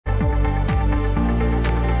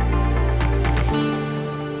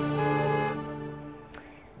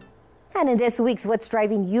And in this week's What's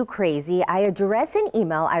Driving You Crazy, I address an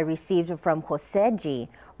email I received from Jose G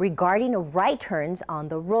regarding right turns on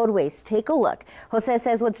the roadways. Take a look. Jose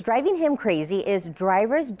says what's driving him crazy is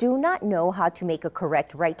drivers do not know how to make a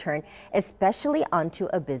correct right turn, especially onto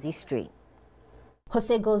a busy street.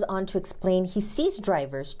 Jose goes on to explain he sees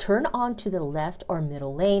drivers turn onto the left or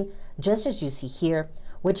middle lane, just as you see here,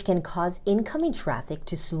 which can cause incoming traffic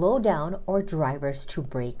to slow down or drivers to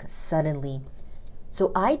brake suddenly.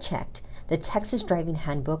 So I checked the Texas Driving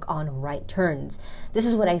Handbook on right turns. This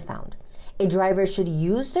is what I found. A driver should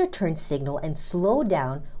use their turn signal and slow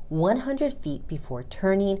down 100 feet before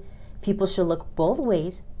turning. People should look both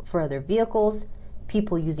ways for other vehicles,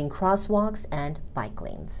 people using crosswalks, and bike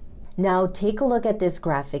lanes. Now take a look at this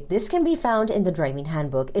graphic. This can be found in the driving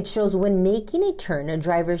handbook. It shows when making a turn, a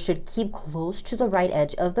driver should keep close to the right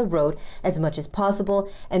edge of the road as much as possible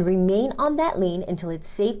and remain on that lane until it's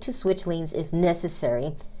safe to switch lanes if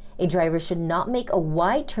necessary. A driver should not make a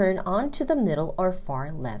wide turn onto the middle or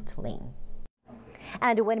far left lane.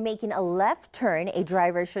 And when making a left turn, a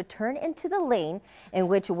driver should turn into the lane in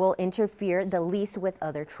which will interfere the least with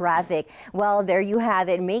other traffic. Well, there you have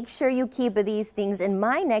it. Make sure you keep these things in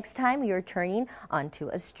mind next time you're turning onto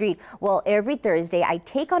a street. Well, every Thursday, I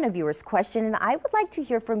take on a viewer's question, and I would like to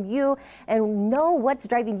hear from you and know what's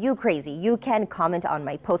driving you crazy. You can comment on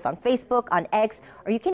my post on Facebook, on X, or you can